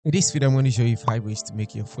In this video, I'm going to show you 5 ways to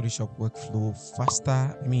make your Photoshop workflow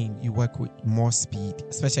faster. You work with more speed,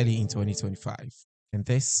 especially in 2025. And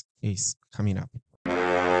this is coming up.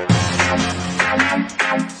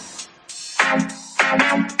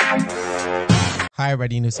 Hi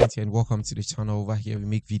everybody, Innocent here and welcome to the channel. Over here we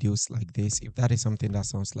make videos like this. If that is something that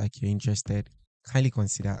sounds like you're interested, kindly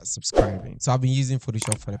consider subscribing. So I've been using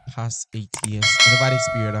Photoshop for the past 8 years, and over this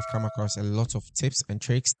period I've come across a lot of tips and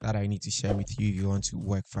tricks that I need to share with you if you want to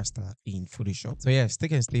work faster in Photoshop. So yeah,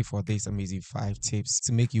 stick and stay for this amazing 5 tips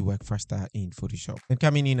to make you work faster in Photoshop. And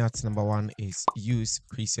coming in at number 1 is use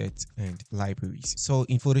presets and libraries. So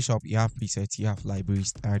in Photoshop you have presets, you have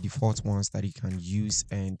libraries. There are default ones that you can use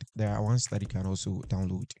and there are ones that you can also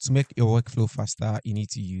download. To make your workflow faster, you need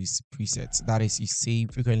to use presets. That is, you save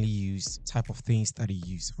frequently used type of things that you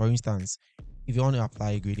use. For instance, if you want to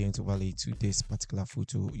apply a gradient overlay to this particular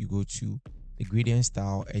photo, you go to the gradient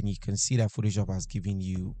style and you can see that Photoshop has given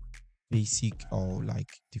you basic or like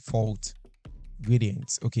default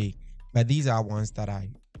gradients. Okay, but these are ones that I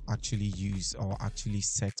actually use or actually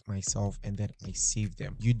set myself and then I save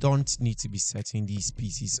them. You don't need to be setting these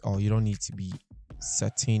pieces, or you don't need to be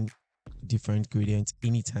setting different gradients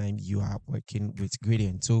anytime you are working with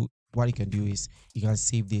gradient. So what you can do is you can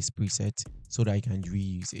save this preset so that you can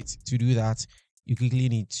reuse it. To do that, you quickly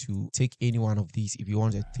need to take any one of these. If you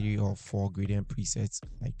want a 3 or 4 gradient presets,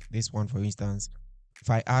 like this one for instance, if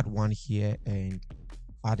I add one here and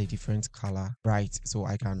add a different color, right? So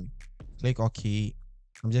I can click OK.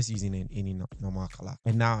 I'm just using any normal color,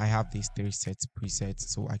 and now I have these 3 sets presets,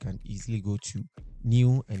 so I can easily go to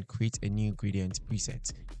new and create a new gradient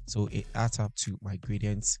preset. So it adds up to my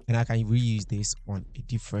gradients and I can reuse this on a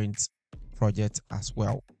different project as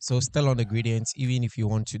well. So still on the gradients, even if you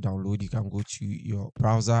want to download, you can go to your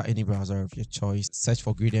browser, any browser of your choice, search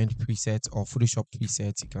for gradient presets or Photoshop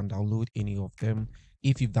presets. You can download any of them.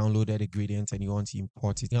 If you've downloaded a gradient and you want to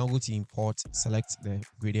import it, you can go to import, select the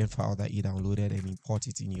gradient file that you downloaded and import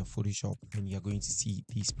it in your Photoshop, and you're going to see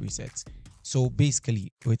these presets. So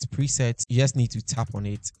basically with presets, you just need to tap on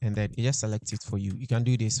it and then it just selects it for you. You can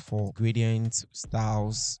do this for gradients,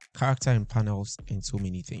 styles, character and panels, and so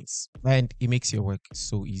many things. And it makes your work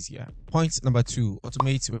so easier. Point number 2,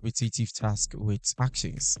 automate repetitive tasks with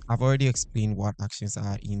actions. I've already explained what actions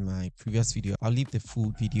are in my previous video. I'll leave the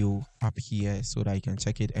full video up here so that you can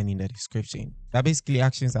check it and in the description. That basically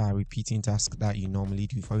actions are repeating tasks that you normally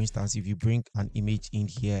do. For instance, if you bring an image in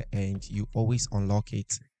here and you always unlock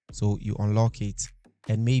it, so you unlock it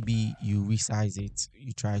and maybe you resize it,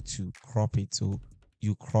 you try to crop it, so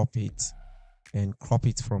you crop it and crop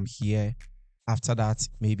it from here. After that,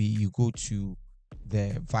 maybe you go to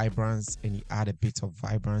the vibrance and you add a bit of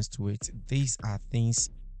vibrance to it. These are things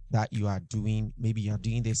that you are doing. Maybe you are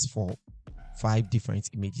doing this for 5 different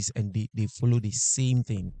images and they follow the same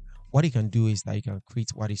thing. What you can do is that you can create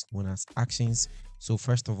what is known as actions. So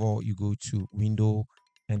first of all, you go to window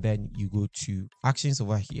and then you go to actions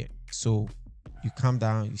over here. So you come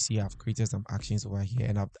down, you see I've created some actions over here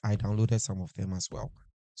and I downloaded some of them as well.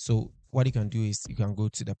 So what you can do is you can go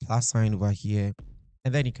to the plus sign over here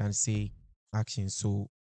and then you can say actions. So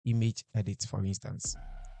image edit, for instance,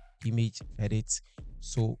 image edit.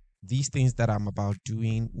 So these things that I'm about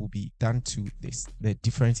doing will be done to the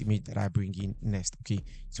different image that I bring in next. Okay,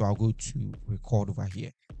 so I'll go to record over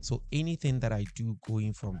here. So anything that I do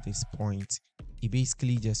going from this point, it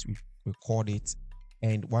basically just record it,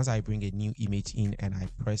 and once I bring a new image in and I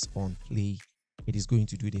press on play, it is going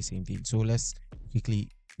to do the same thing. So let's quickly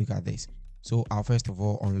look at this. So I'll first of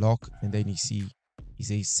all unlock, and then you see it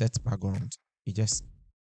says set background. It just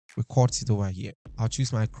records it over here. I'll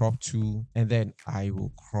choose my crop tool and then I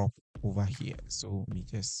will crop over here. So let me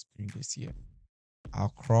just bring this here. I'll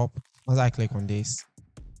crop. Once I click on this,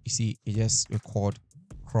 you see it just record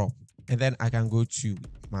crop, and then I can go to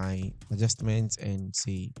my adjustments and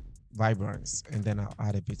say vibrance, and then I'll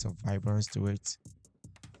add a bit of vibrance to it,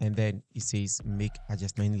 and then it says make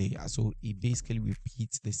adjustment layer. So it basically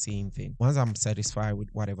repeats the same thing. Once I'm satisfied with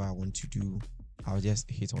whatever I want to do, I'll just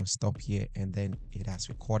hit on stop here, and then it has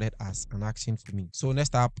recorded as an action for me. So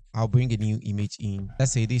next up, I'll bring a new image in.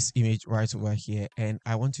 Let's say this image right over here, and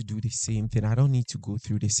I want to do the same thing. I don't need to go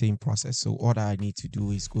through the same process. So all I need to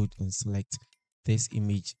do is go and select this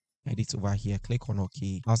image, edit over here, click on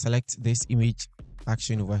OK. I'll select this image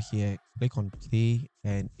action over here, click on play,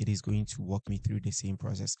 and it is going to walk me through the same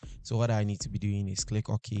process. So what I need to be doing is click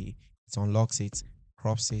OK. It unlocks it,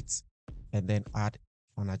 crops it, and then add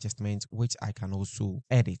an adjustment which I can also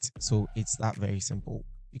edit. So it's that very simple.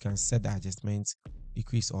 You can set the adjustment,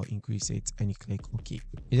 decrease or increase it, and you click OK.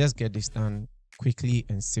 You just get this done quickly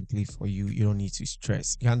and simply for you. You don't need to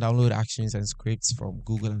stress. You can download actions and scripts from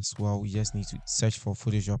Google as well. You just need to search for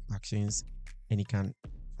Photoshop actions and you can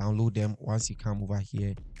download them. Once you come over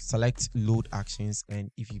here, select load actions, and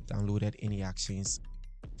if you've downloaded any actions,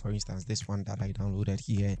 for instance this one that I downloaded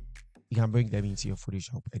here, you can bring them into your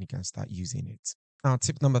Photoshop and you can start using it. Now,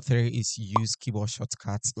 tip number 3 is use keyboard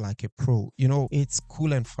shortcuts like a pro. You know, it's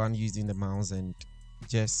cool and fun using the mouse and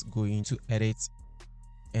just going to edit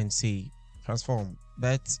and say transform.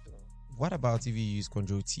 But what about if you use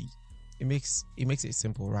Ctrl T? It makes it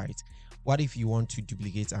simple, right? What if you want to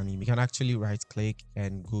duplicate an image? You can actually right click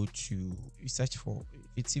and go to search for,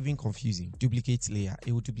 it's even confusing, duplicate layer.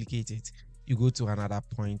 It will duplicate it. You go to another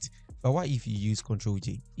point. But what if you use Ctrl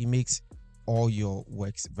J? It makes all your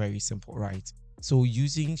works very simple, right? So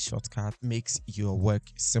using shortcut makes your work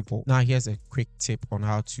simple. Now here's a quick tip on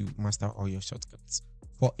how to master all your shortcuts.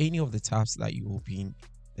 For any of the tabs that you open,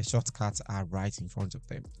 the shortcuts are right in front of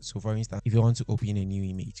them. So for instance, if you want to open a new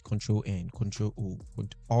image, Control N, Control O,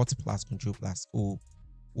 Alt plus Control plus O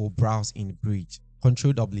will browse in Bridge.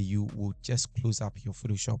 Control W will just close up your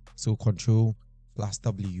Photoshop. So Control plus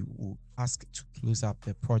W will ask to close up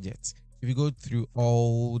the project. If you go through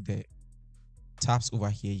all the tabs over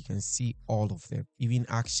here, you can see all of them, even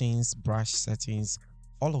actions, brush settings,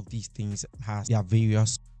 all of these things has their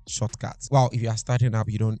various shortcuts. Well, if you are starting up,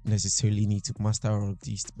 you don't necessarily need to master all of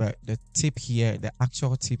these, but the tip here, the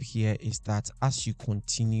actual tip here is that as you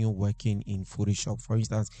continue working in Photoshop, for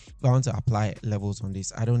instance, if I want to apply levels on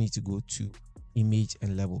this, I don't need to go to image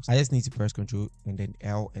and levels. I just need to press Ctrl and then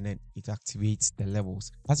L, and then it activates the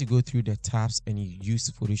levels. As you go through the tabs and you use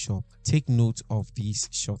Photoshop, take note of these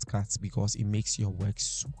shortcuts because it makes your work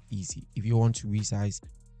so easy. If you want to resize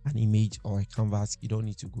an image or a canvas, you don't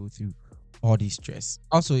need to go through all this stress.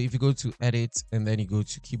 Also, if you go to edit and then you go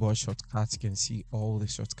to keyboard shortcuts, you can see all the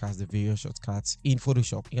shortcuts, the various shortcuts in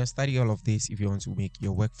Photoshop. You can study all of this if you want to make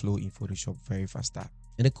your workflow in Photoshop very faster.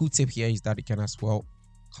 And the cool tip here is that you can as well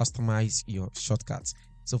customize your shortcuts.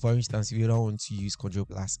 So for instance, if you don't want to use Ctrl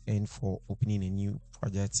plus N for opening a new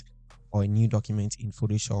project or a new document in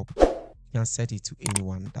Photoshop, you can set it to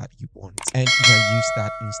anyone that you want, and you can use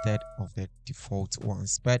that instead of the default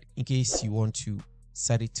ones. But in case you want to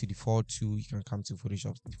set it to default too, you can come to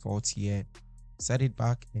Photoshop default here, set it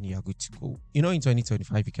back, and you are good to go. You know, in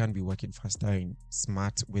 2025 you can't be working faster and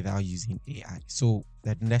smart without using AI. So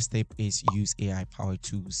the next step is use AI powered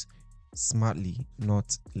tools smartly,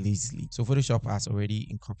 not lazily. So Photoshop has already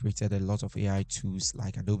incorporated a lot of AI tools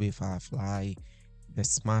like Adobe Firefly, the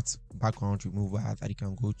smart background remover that you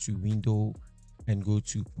can go to window and go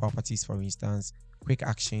to properties, for instance, quick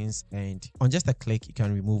actions, and on just a click you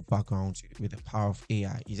can remove background with the power of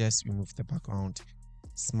AI. You just remove the background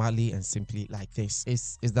smartly and simply like this.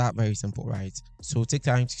 Is that very simple, right? So take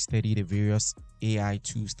time to study the various AI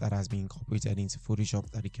tools that has been incorporated into Photoshop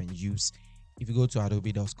that you can use. If you go to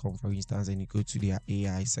adobe.com, for instance, and you go to their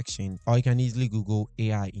AI section, or you can easily Google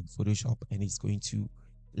AI in Photoshop and it's going to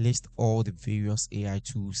list all the various AI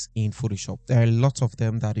tools in Photoshop. There are lots of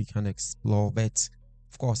them that you can explore, but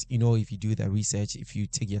of course, you know, if you do the research, if you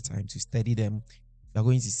take your time to study them, you're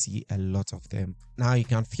going to see a lot of them. Now you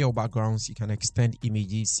can fill backgrounds, you can extend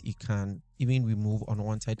images, you can even remove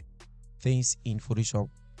unwanted things in Photoshop,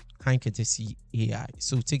 courtesy AI.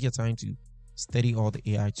 So take your time to study all the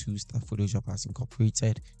AI tools that Photoshop has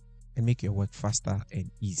incorporated and make your work faster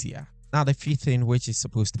and easier. Now the fifth thing, which is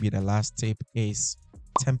supposed to be the last tip, is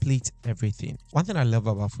template everything. One thing I love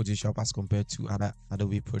about Photoshop as compared to other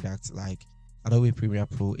Adobe products like Adobe Premiere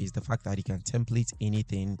Pro is the fact that you can template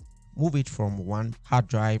anything, move it from one hard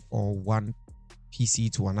drive or one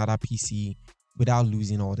PC to another PC without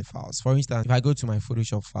losing all the files. For instance, if I go to my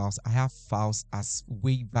Photoshop files, I have files as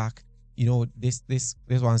way back. You know, this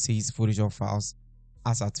one says Photoshop files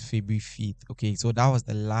as at February 5th. Okay, so that was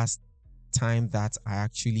the last time that I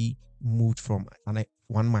actually moved from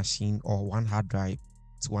one machine or one hard drive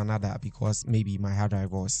to another, because maybe my hard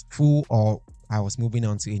drive was full or I was moving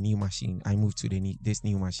on to a new machine. I moved to this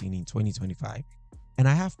new machine in 2025, and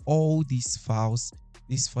I have all these files,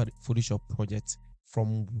 this Photoshop project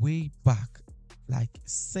from way back, like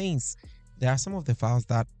since. There are some of the files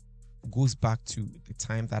that goes back to the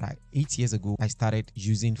time that 8 years ago I started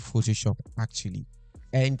using Photoshop actually,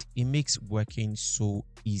 and it makes working so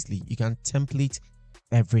easily. You can template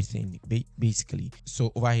everything basically.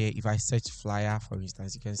 So over here, if I search flyer, for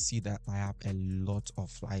instance, you can see that I have a lot of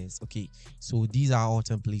flyers. Okay, so these are all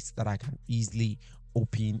templates that I can easily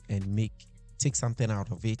open and take something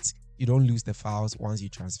out of it. You don't lose the files once you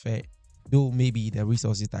transfer, though maybe the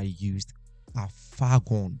resources that you used are far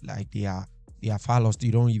gone, like they are far lost.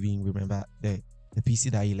 You don't even remember the the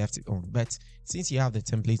PC that you left it on. But since you have the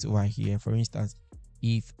template over here, for instance,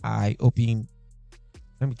 if I open,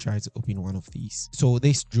 let me try to open one of these. So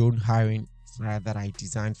this drone hiring flyer that I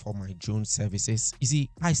designed for my drone services, you see,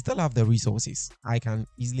 I still have the resources. I can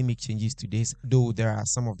easily make changes to this, though there are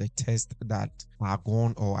some of the tests that are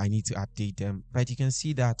gone or I need to update them. But you can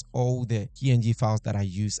see that all the PNG files that I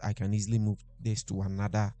use, I can easily move this to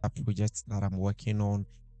another project that I'm working on.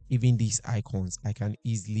 Even these icons, I can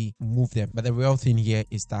easily move them. But the real thing here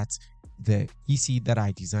is that the PC that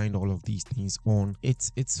I designed all of these things on,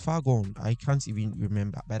 it's far gone. I can't even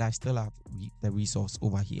remember, but I still have the resource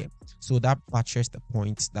over here. So that buttress the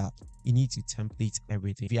point that you need to template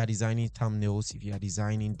everything. If you are designing thumbnails, if you are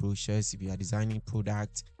designing brochures, if you are designing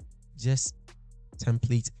products, just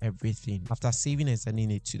template everything. After saving and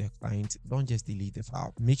sending it to the client, don't just delete the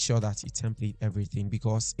file. Make sure that you template everything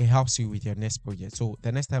because it helps you with your next project. So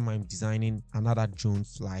the next time I'm designing another drone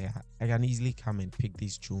flyer, I can easily come and pick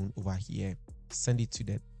this drone over here, send it to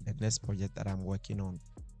the next project that I'm working on,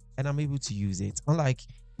 and I'm able to use it. Unlike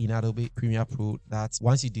in Adobe Premiere Pro, that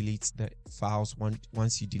once you delete the files,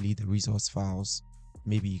 once you delete the resource files,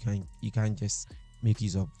 maybe you can just make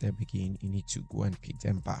use of them again. You need to go and pick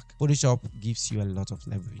them back. Photoshop gives you a lot of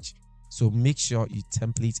leverage, so make sure you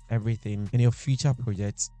template everything, and your future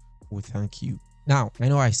projects will thank you. Now, I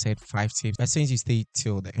know I said 5 tips, but since you stayed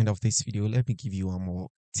till the end of this video, let me give you one more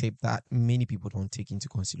tip that many people don't take into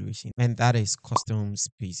consideration, and that is custom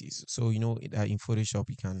spaces. So you know that in Photoshop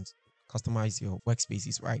you can customize your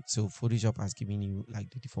workspaces, right? So Photoshop has given you like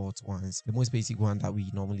the default ones. The most basic one that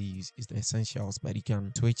we normally use is the essentials, but you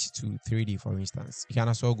can switch to 3D, for instance. You can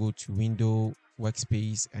as well go to window,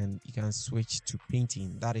 workspace, and you can switch to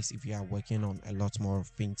painting. That is if you are working on a lot more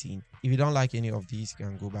of painting. If you don't like any of these, you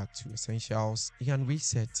can go back to essentials. You can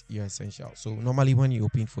reset your essentials. So normally when you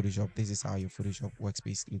open Photoshop, this is how your Photoshop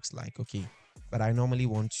workspace looks like. Okay, but I normally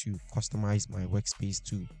want to customize my workspace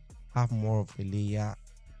to have more of a layer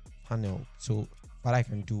panel. So what I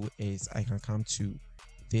can do is I can come to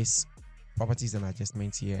this properties and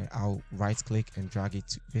adjustments here. I'll right click and drag it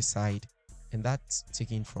to this side, and that's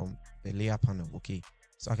taken from the layer panel. Okay,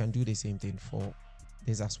 so I can do the same thing for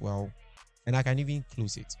this as well, and I can even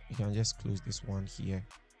close it. You can just close this one here,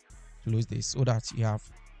 close this, so that you have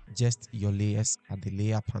just your layers at the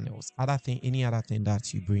layer panels. Any other thing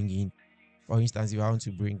that you bring in, for instance, if I want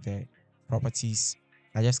to bring the properties,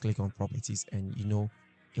 I just click on properties and you know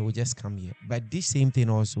it will just come here. But this same thing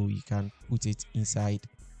also, you can put it inside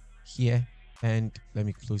here, and let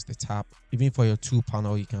me close the tab. Even for your tool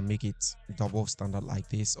panel, you can make it double standard like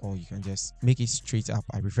this, or you can just make it straight up.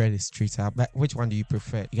 I prefer the straight up, but which one do you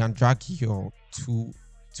prefer? You can drag your tool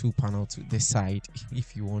panel to this side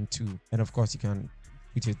if you want to, and of course you can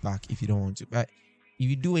put it back if you don't want to. But if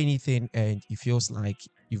you do anything and it feels like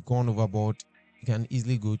you've gone overboard, you can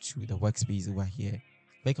easily go to the workspace over here,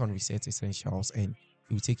 click on reset essentials, and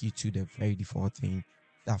it will take you to the very default thing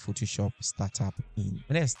that Photoshop startup in.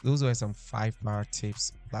 And yes, those were some 5 power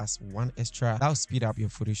tips plus one extra that will speed up your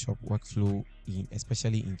Photoshop workflow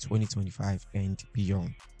especially in 2025 and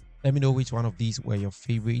beyond. Let me know which one of these were your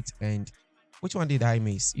favorite and which one did I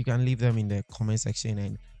miss. You can leave them in the comment section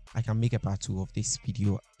and I can make a part 2 of this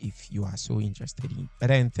video if you are so interested in. But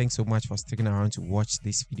then, thanks so much for sticking around to watch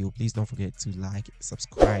this video. Please don't forget to like,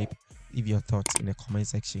 subscribe, leave your thoughts in the comment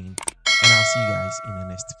section, and I'll see you guys in the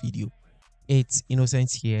next video. It's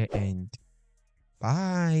Innocent here, and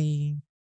bye.